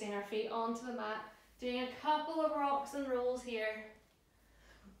placing our feet onto the mat. Doing a couple of rocks and rolls here.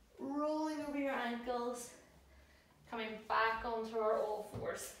 Rolling over your ankles. Coming back onto our all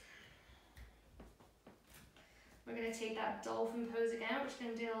fours. We're going to take that dolphin pose again. We're just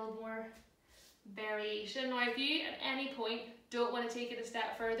going to do a little more variation. Now, if you at any point don't want to take it a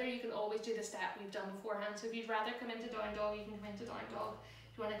step further, you can always do the step we've done beforehand. So if you'd rather come into down dog, you can come into down dog.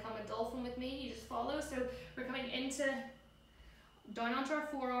 If you want to come a dolphin with me, you just follow. So we're coming into down onto our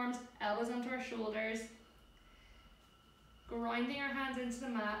forearms, elbows onto our shoulders, grinding our hands into the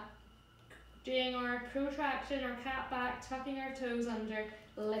mat, doing our protraction, our cat back, tucking our toes under,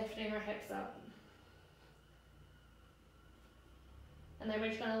 lifting our hips up. And then we're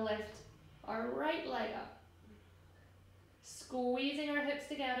just going to lift our right leg up. Squeezing our hips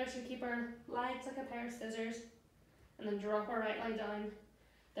together so we keep our legs like a pair of scissors. And then drop our right leg down.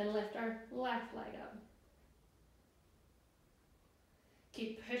 Then lift our left leg up.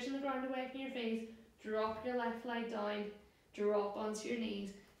 Keep pushing the ground away from your face. Drop your left leg down. Drop onto your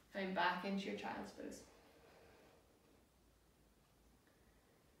knees. And back into your child's pose.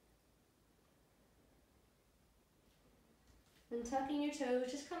 Then tucking your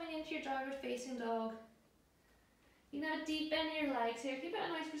toes, just coming into your downward facing dog. You can have a deep bend in your legs here. Keep it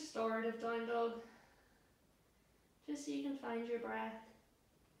a nice restorative down dog. Just so you can find your breath.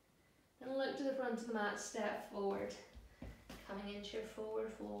 And look to the front of the mat, step forward. Coming into your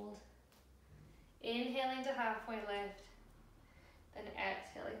forward fold. Inhaling to halfway lift. Then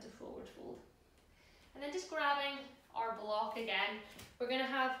exhaling to forward fold. And then just grabbing our block again. We're going to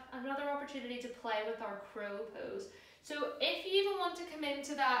have another opportunity to play with our crow pose. So if you even want to come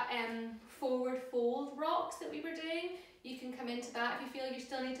into that forward fold rocks that we were doing, you can come into that. If you feel you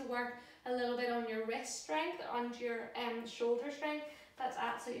still need to work a little bit on your wrist strength, on your shoulder strength, that's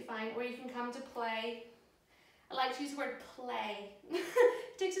absolutely fine. Or you can come to play. I like to use the word play.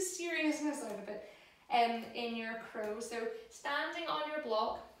 It takes a seriousness out of it. In your crow. So standing on your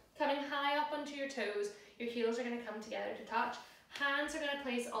block, coming high up onto your toes, your heels are going to come together to touch. Hands are going to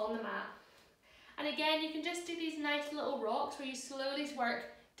place on the mat. And again, you can just do these nice little rocks where you slowly work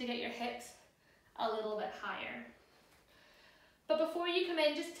to get your hips a little bit higher. But before you come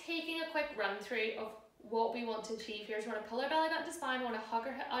in, just taking a quick run through of what we want to achieve here. So we want to pull our belly button to spine, we want to hug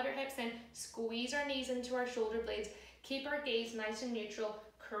our outer hips in, squeeze our knees into our shoulder blades, keep our gaze nice and neutral,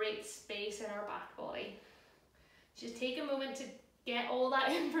 create space in our back body. Just take a moment to get all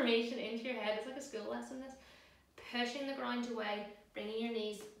that information into your head. It's like a school lesson, this. Pushing the ground away, bringing your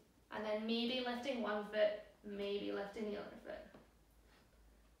knees, and then maybe lifting one foot, maybe lifting the other foot.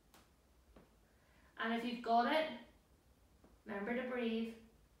 And if you've got it, remember to breathe,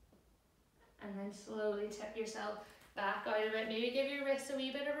 and then slowly tip yourself back out of it. Maybe give your wrists a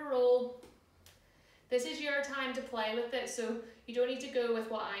wee bit of a roll. This is your time to play with it, so you don't need to go with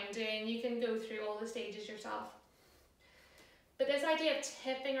what I'm doing. You can go through all the stages yourself. But this idea of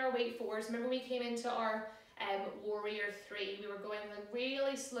tipping our weight forwards, remember we came into our warrior 3, we were going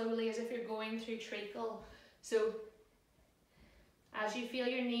really slowly as if you're going through treacle. So as you feel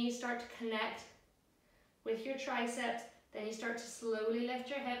your knees start to connect with your triceps, then you start to slowly lift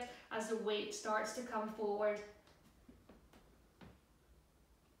your hips as the weight starts to come forward.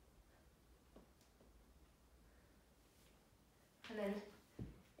 And then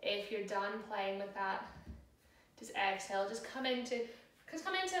if you're done playing with that, just exhale, just come into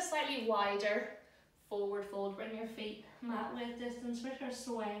a slightly wider forward fold. Bring your feet mat width distance. We're just going to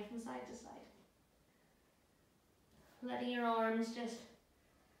sway from side to side. Letting your arms just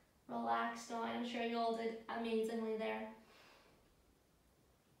relax down. I'm sure you all did amazingly there.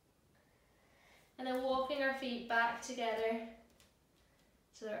 And then walking our feet back together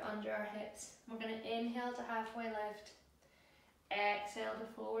so they're under our hips. We're going to inhale to halfway lift. Exhale to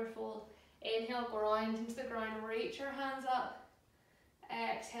forward fold. Inhale, ground into the ground, reach your hands up.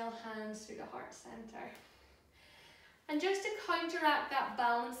 Exhale, hands through the heart center. And just to counteract that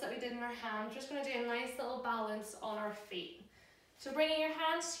balance that we did in our hands, we're just going to do a nice little balance on our feet. So bringing your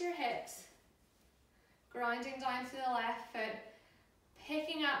hands to your hips, grounding down to the left foot,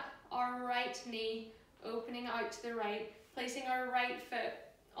 picking up our right knee, opening out to the right, placing our right foot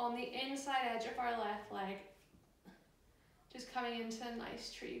on the inside edge of our left leg, just coming into a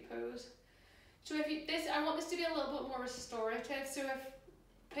nice tree pose. So if you, I want this to be a little bit more restorative. So if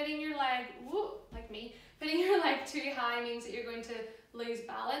putting your leg, like me, putting your leg too high means that you're going to lose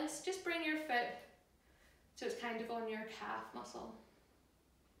balance, just bring your foot so it's kind of on your calf muscle.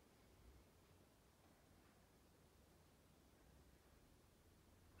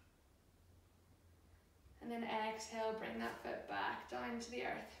 And then exhale, bring that foot back down to the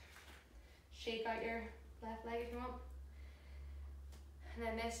earth. Shake out your left leg if you want. And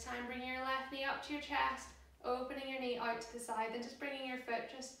then this time, bring your left knee up to your chest, opening your knee out to the side, then just bringing your foot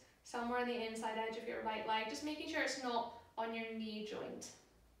just somewhere on the inside edge of your right leg, just making sure it's not on your knee joint.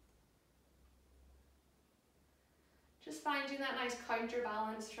 Just finding that nice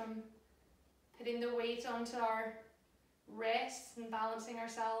counterbalance from putting the weight onto our wrists and balancing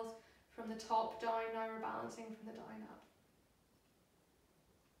ourselves from the top down. Now we're balancing from the down up.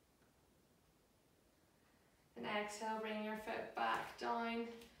 And exhale, bringing your foot back down,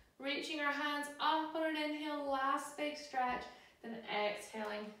 reaching our hands up on an inhale, last big stretch, then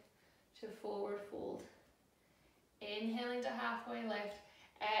exhaling to forward fold. Inhaling to halfway lift,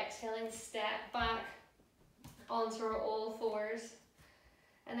 exhaling, step back onto our all fours,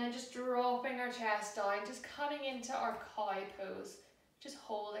 and then just dropping our chest down, just coming into our cow pose, just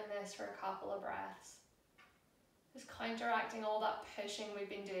holding this for a couple of breaths, just counteracting all that pushing we've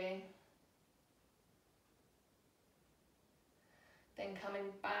been doing. Then coming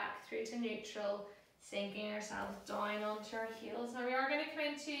back through to neutral, sinking ourselves down onto our heels. Now we are going to come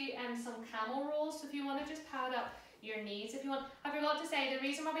into some camel rolls, so if you want to just pad up your knees if you want. I forgot to say, the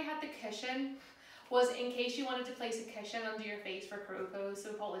reason why we had the cushion was in case you wanted to place a cushion under your face for crow pose, so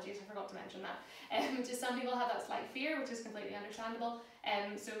apologies, I forgot to mention that. Just some people have that slight fear, which is completely understandable.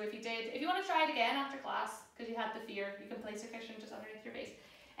 So if you want to try it again after class, because you had the fear, you can place a cushion just underneath your face.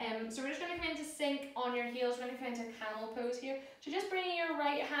 So we're just going to come into sync on your heels. We're going to come into camel pose here. So just bringing your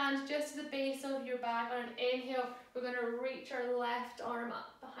right hand just to the base of your back. On an inhale, we're going to reach our left arm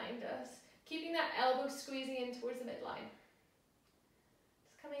up behind us, keeping that elbow squeezing in towards the midline.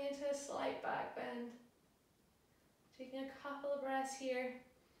 Just coming into a slight back bend. Taking a couple of breaths here.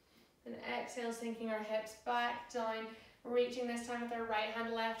 And exhale, sinking our hips back down. Reaching this time with our right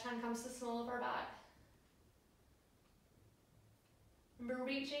hand, left hand comes to the small of our back. We're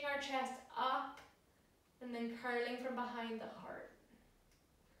reaching our chest up and then curling from behind the heart.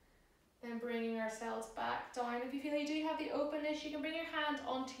 Then bringing ourselves back down. If you feel you do have the openness, you can bring your hand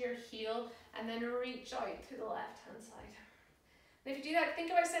onto your heel and then reach out to the left hand side. And if you do that,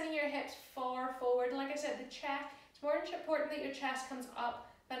 think about sending your hips far forward. Like I said, it's more important that your chest comes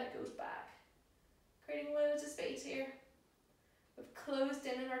up than it goes back. Creating loads of space here. We've closed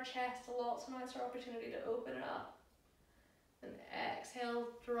in our chest a lot, so now it's our opportunity to open it up. And exhale,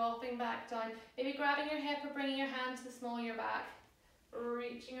 dropping back down. Maybe grabbing your hip or bringing your hand to the small of your back.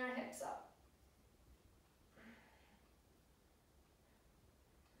 Reaching our hips up.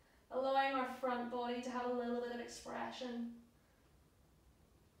 Allowing our front body to have a little bit of expression.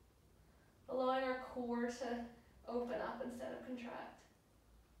 Allowing our core to open up instead of contract.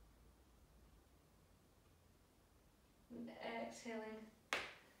 And exhaling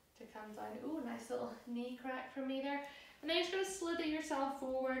to come down. Ooh, nice little knee crack from me there. And then you're just going to slither yourself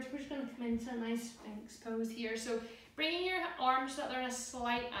forward. We're just going to come into a nice Sphinx pose here. So bringing your arms so that they're in a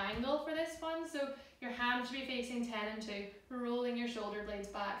slight angle for this one. So your hands should be facing 10 and 2. Rolling your shoulder blades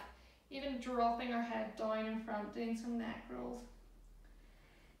back. Even dropping our head down in front, doing some neck rolls.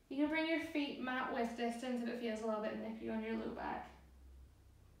 You can bring your feet mat width distance if it feels a little bit nippy on your low back.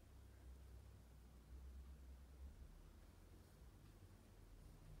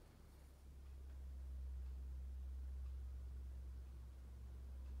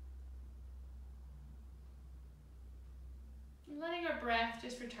 Letting our breath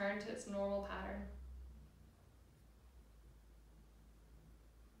just return to its normal pattern.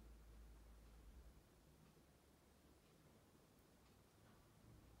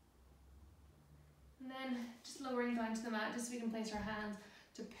 And And then just lowering down to the mat just so we can place our hands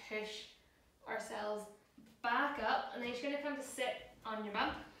to push ourselves back up. And then you're going to come to sit on your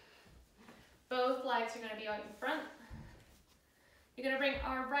mat. Both legs are going to be out in front. You're going to bring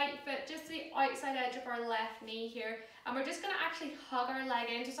our right foot just to the outside edge of our left knee here. And we're just going to actually hug our leg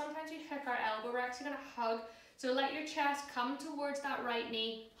in. So sometimes we hook our elbow. We're actually going to hug. So let your chest come towards that right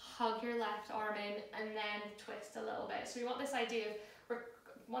knee. Hug your left arm in and then twist a little bit. So we want this idea of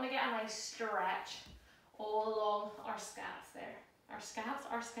we want to get a nice stretch all along our scaps there. Our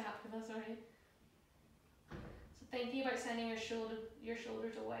scapula, sorry. So thinking about sending your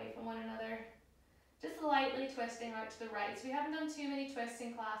shoulders away from one another. Just lightly twisting out to the right. So we haven't done too many twists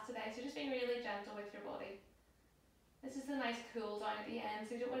in class today, so just being really gentle with your body. This is a nice cool down at the end,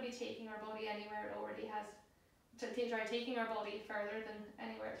 so we don't want to be taking our body anywhere it already has. Taking our body further than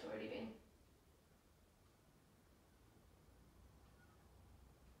anywhere it's already been.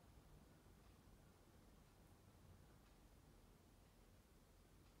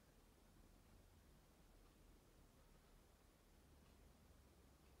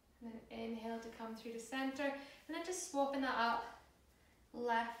 And then inhale to come through the center, and then just swapping that up,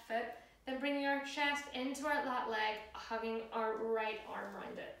 left foot, then bringing our chest into that leg, hugging our right arm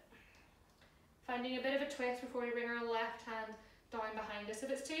around it. Finding a bit of a twist before we bring our left hand down behind us. If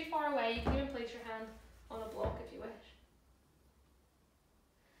it's too far away, you can even place your hand on a block if you wish.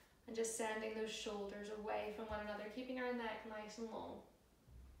 And just sending those shoulders away from one another, keeping our neck nice and long.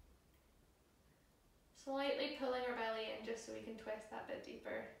 Slightly pulling our belly in just so we can twist that bit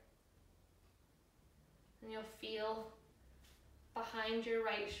deeper. And you'll feel behind your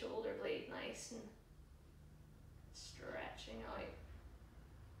right shoulder blade nice and stretching out.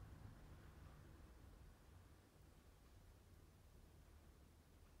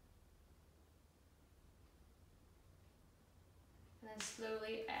 And then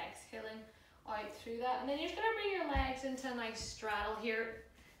slowly exhaling out through that. And then you're just going to bring your legs into a nice straddle here.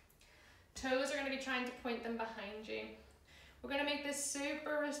 Toes are going to be trying to point them behind you. We're going to make this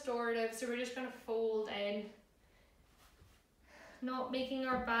super restorative, so we're just going to fold in. Not making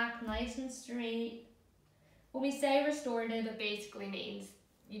our back nice and straight. When we say restorative, it basically means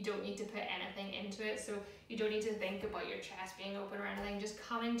you don't need to put anything into it, so you don't need to think about your chest being open or anything. Just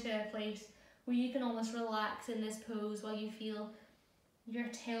coming to a place where you can almost relax in this pose while you feel your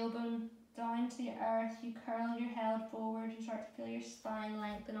tailbone down to the earth. You curl your head forward, you start to feel your spine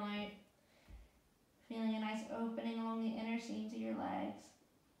lengthen out. Feeling a nice opening along the inner seams of your legs.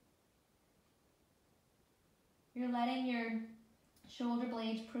 You're letting your shoulder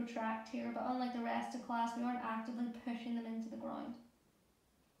blades protract here, but unlike the rest of class, we aren't actively pushing them into the ground.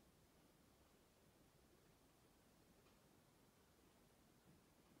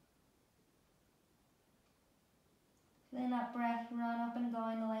 Letting that breath run up and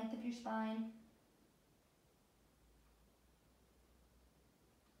down the length of your spine.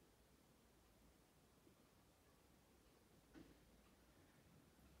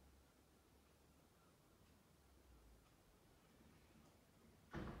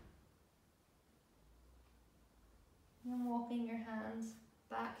 And walking your hands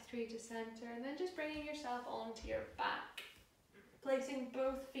back through to center, and then just bringing yourself onto your back. Placing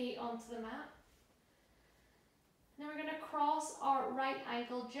both feet onto the mat. Now we're going to cross our right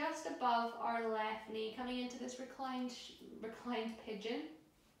ankle just above our left knee, coming into this reclined pigeon.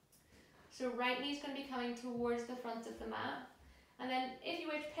 So right knee is going to be coming towards the front of the mat. And then if you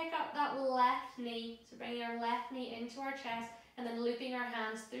wish, pick up that left knee, so bringing our left knee into our chest, and then looping our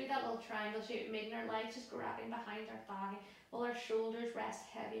hands through that little triangle shape, making our legs just grabbing behind our thigh, while our shoulders rest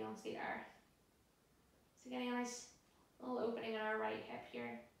heavy onto the earth. So getting a nice little opening in our right hip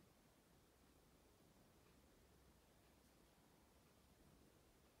here.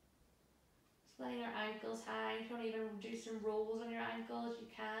 Just letting our ankles hang. If you want to even do some rolls on your ankles, you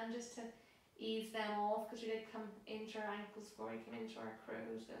can, just to ease them off, because we did come into our ankles before we came into our crow.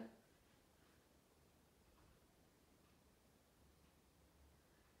 So.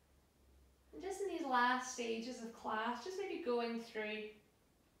 And just in these last stages of class, just maybe going through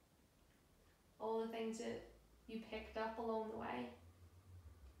all the things that you picked up along the way.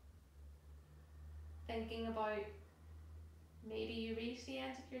 Thinking about maybe you reached the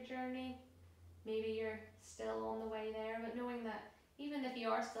end of your journey, maybe you're still on the way there, but knowing that even if you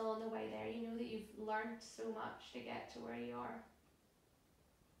are still on the way there, you know that you've learned so much to get to where you are.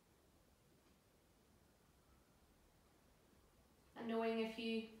 And knowing if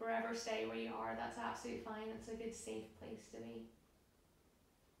you forever stay where you are, that's absolutely fine. It's a good, safe place to be.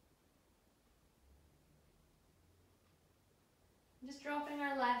 Just dropping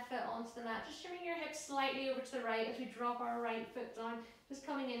our left foot onto the mat, just shimming your hips slightly over to the right as we drop our right foot down, just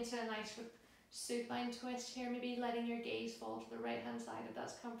coming into a nice supine twist here, maybe letting your gaze fall to the right hand side if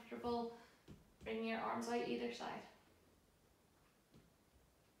that's comfortable. Bringing your arms out either side.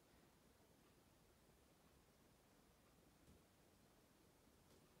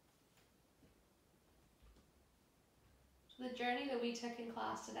 So the journey that we took in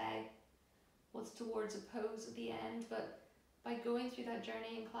class today was towards a pose at the end, but by going through that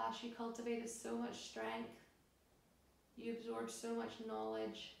journey in class, you cultivated so much strength. You absorbed so much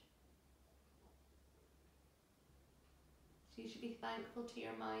knowledge. So you should be thankful to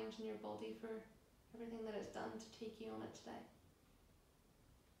your mind and your body for everything that it's done to take you on it today.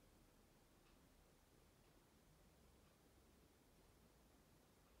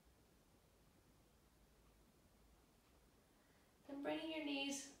 Then bringing your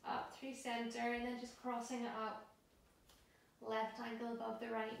knees up through center and then just crossing it up. Left ankle above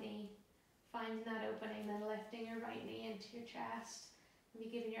the right knee. Finding that opening, then lifting your right knee into your chest. Maybe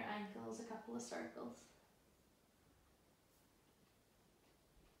giving your ankles a couple of circles.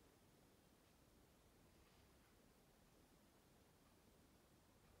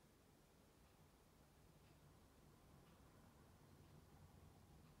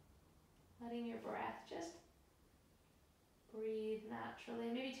 Letting your breath just breathe naturally.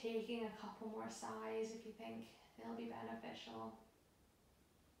 Maybe taking a couple more sighs if you think they'll be beneficial.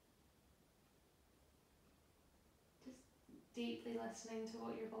 Just deeply listening to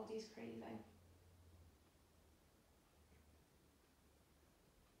what your body's craving.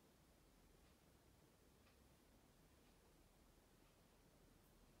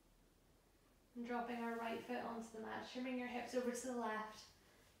 And dropping our right foot onto the mat, shimming your hips over to the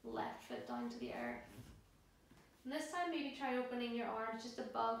left foot down to the earth. And this time maybe try opening your arms just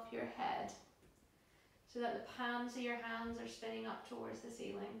above your head so that the palms of your hands are spinning up towards the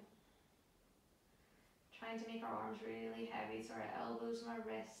ceiling. Trying to make our arms really heavy so our elbows and our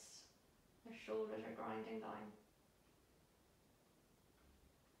wrists, our shoulders are grinding down.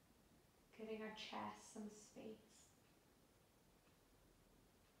 Giving our chest some space.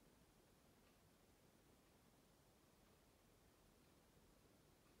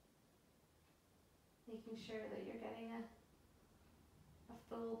 Making sure that you're getting a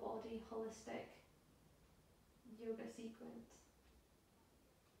full body, holistic yoga sequence.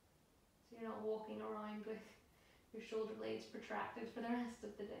 So you're not walking around with your shoulder blades protracted for the rest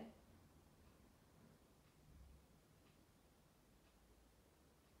of the day.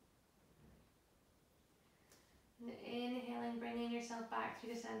 And inhaling, bringing yourself back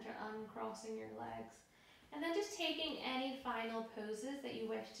through the center, uncrossing your legs. And then just taking any final poses that you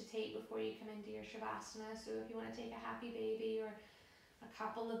wish to take before you come into your Savasana. So if you want to take a happy baby or a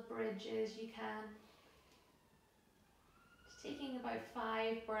couple of bridges, you can. Just taking about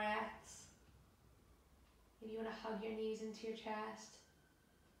 5 breaths. Maybe you want to hug your knees into your chest.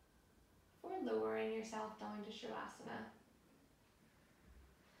 Or lowering yourself down to Savasana.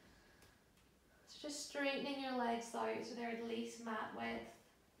 So just straightening your legs out so they're at least mat width.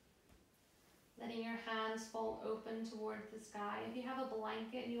 Letting your hands fall open towards the sky. If you have a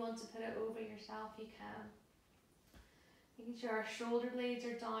blanket and you want to put it over yourself, you can. Making sure our shoulder blades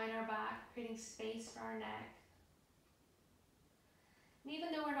are down our back, creating space for our neck. And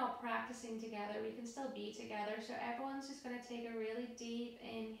even though we're not practicing together, we can still be together. So everyone's just going to take a really deep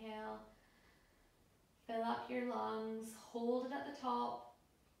inhale. Fill up your lungs, hold it at the top,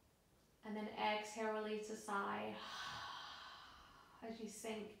 and then exhale, release a sigh as you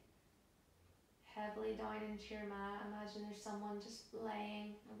sink heavily down into your mat. Imagine there's someone just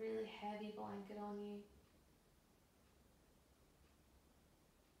laying a really heavy blanket on you.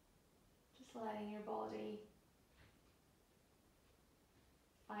 Just letting your body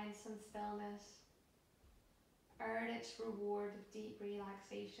find some stillness. Earn its reward of deep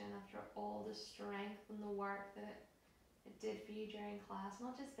relaxation after all the strength and the work that it did for you during class,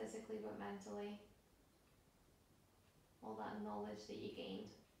 not just physically but mentally. All that knowledge that you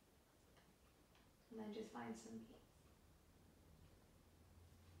gained. And then just find some peace.